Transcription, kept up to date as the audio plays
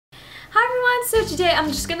everyone! So today I'm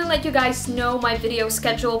just gonna let you guys know my video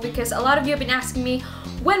schedule because a lot of you have been asking me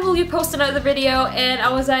when will you post another video, and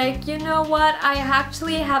I was like, you know what, I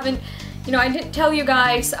actually haven't, I didn't tell you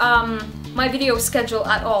guys my video schedule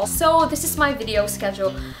at all. So this is my video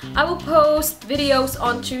schedule. I will post videos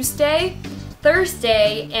on Tuesday,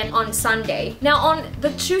 Thursday, and on Sunday. Now on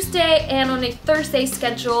the Tuesday and on a Thursday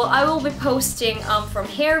schedule, I will be posting from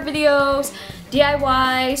hair videos,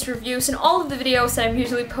 DIYs, reviews, and all of the videos that I'm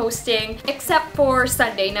usually posting, except for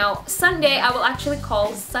Sunday. Now, Sunday I will actually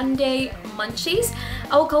call Sunday Munchies.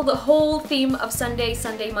 I will call the whole theme of Sunday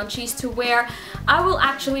Munchies, to where I will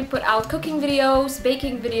actually put out cooking videos,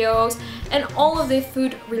 baking videos, and all of the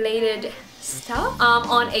food related stuff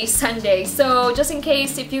on a Sunday. So just in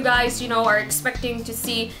case if you guys, are expecting to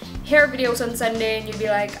see hair videos on Sunday and you'd be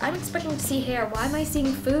like, I'm expecting to see hair, why am I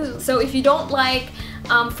seeing food? So if you don't like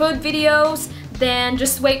food videos, then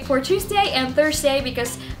just wait for Tuesday and Thursday,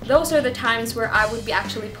 because those are the times where I would be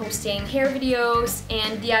actually posting hair videos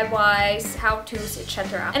and DIYs, how-tos,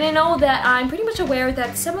 etc. And I know that I'm pretty much aware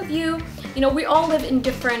that some of you, we all live in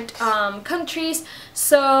different countries.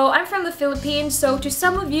 So I'm from the Philippines, so to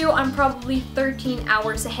some of you I'm probably 13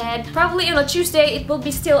 hours ahead. Probably on a Tuesday it will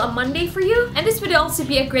be still a Monday for you. And this would also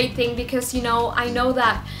be a great thing because, I know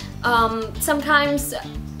that sometimes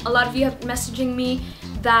a lot of you have been messaging me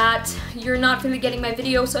that you're not really getting my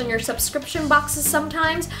videos on your subscription boxes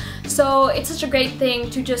sometimes. So it's such a great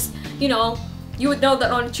thing to just, you would know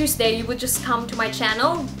that on Tuesday you would just come to my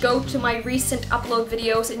channel, go to my recent upload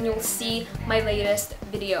videos, and you'll see my latest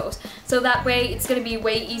videos. So that way it's gonna be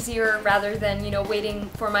way easier rather than, waiting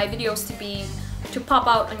for my videos to pop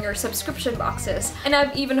out on your subscription boxes. And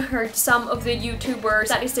I've even heard some of the YouTubers,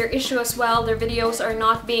 that is their issue as well. Their videos are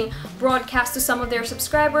not being broadcast to some of their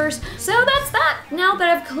subscribers. So that's that. Now that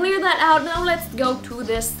I've cleared that out, now let's go to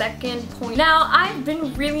the second point. Now, I've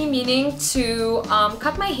been really meaning to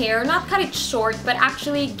cut my hair, not cut it short, but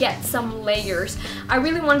actually get some layers. I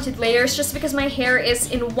really wanted layers just because my hair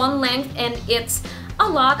is in one length and it's a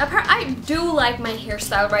lot. I do like my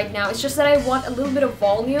hairstyle right now. It's just that I want a little bit of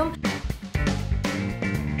volume.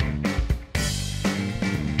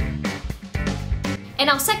 And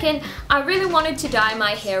now second, I really wanted to dye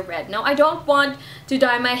my hair red. Now I don't want to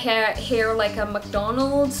dye my hair like a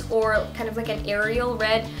McDonald's or kind of like an Ariel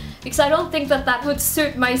red, because I don't think that that would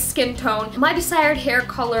suit my skin tone. My desired hair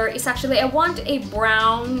color is actually, I want a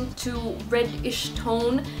brown to reddish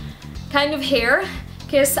tone kind of hair.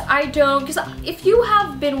 Because if you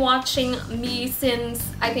have been watching me since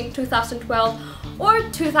I think 2012 or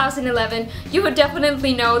 2011, you would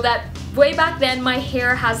definitely know that way back then my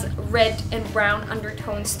hair has red and brown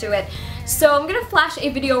undertones to it. So I'm gonna flash a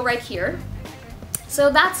video right here. So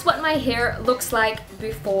that's what my hair looks like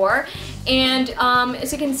before, and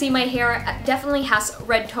as you can see, my hair definitely has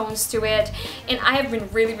red tones to it, and I have been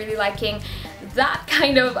really liking that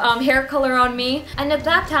kind of hair color on me. And at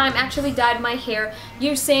that time, I actually dyed my hair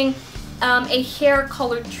using a hair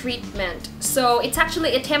color treatment. So it's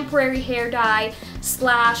actually a temporary hair dye /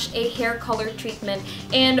 a hair color treatment,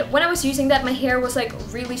 and when I was using that, my hair was like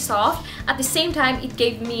really soft. At the same time, it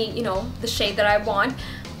gave me, the shade that I want,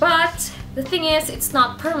 but the thing is, it's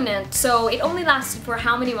not permanent, so it only lasted for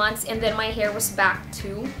how many months, and then my hair was back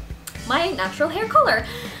to my natural hair color.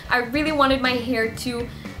 I really wanted my hair to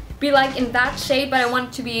be like in that shade, but I want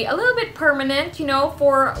it to be a little bit permanent,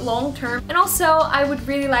 for long term. And also, I would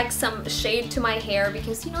really like some shade to my hair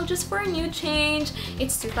because, just for a new change.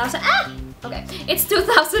 It's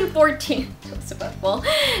 2014.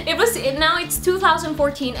 Now it's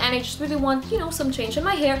 2014, and I just really want, some change in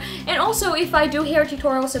my hair. And also, if I do hair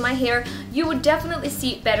tutorials in my hair, you would definitely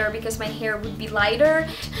see it better because my hair would be lighter.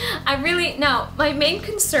 Now, my main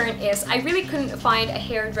concern is I really couldn't find a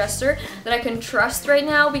hairdresser that I can trust right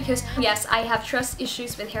now, because yes, I have trust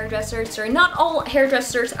issues with hairdressers. So not all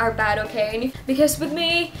hairdressers are bad, okay? Because with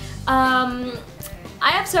me, I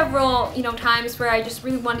have several, times where I just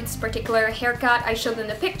really wanted this particular haircut. I showed them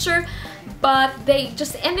the picture, but they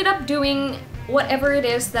just ended up doing whatever it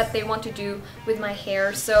is that they want to do with my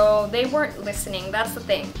hair. So they weren't listening. That's the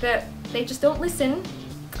thing. They just don't listen,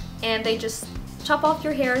 and they just chop off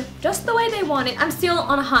your hair just the way they want it. I'm still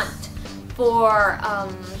on a hunt for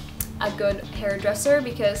a good hairdresser,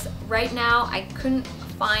 because right now I couldn't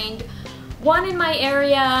find one in my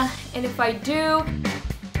area, and if I do...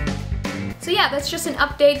 So yeah, that's just an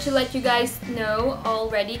update to let you guys know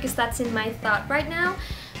already, because that's in my thought right now.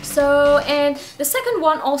 So, and the second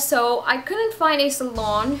one also, I couldn't find a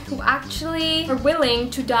salon who actually are willing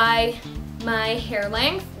to dye my hair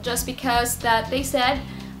length, just because that they said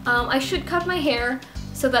I should cut my hair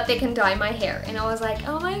so that they can dye my hair. And I was like,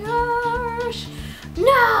 oh my gosh,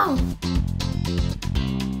 no!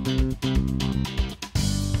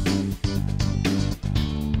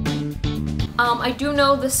 I do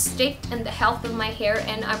know the state and the health of my hair,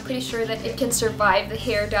 and I'm pretty sure that it can survive the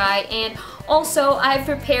hair dye. And also, I've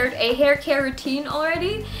prepared a hair care routine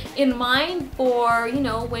already in mind for, you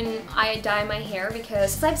know, when I dye my hair,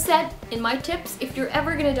 because as I've said in my tips, if you're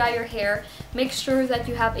ever gonna dye your hair, make sure that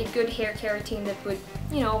you have a good hair care routine that would,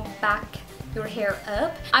 you know, back your hair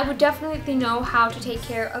up. I would definitely know how to take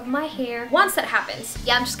care of my hair once that happens.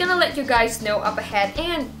 Yeah, I'm just gonna let you guys know up ahead,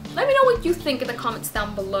 and let me know what you think in the comments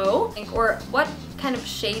down below, or what kind of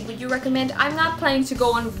shade would you recommend. I'm not planning to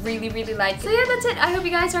go on really light. So yeah, that's it. I hope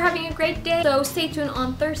you guys are having a great day. So stay tuned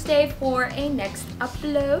on Thursday for a next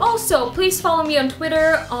upload. Also, please follow me on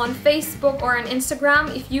Twitter, on Facebook, or on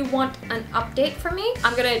Instagram if you want an update from me.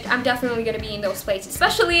 I'm definitely gonna be in those places,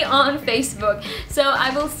 especially on Facebook. So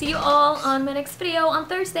I will see you all on my next video on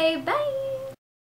Thursday. Bye!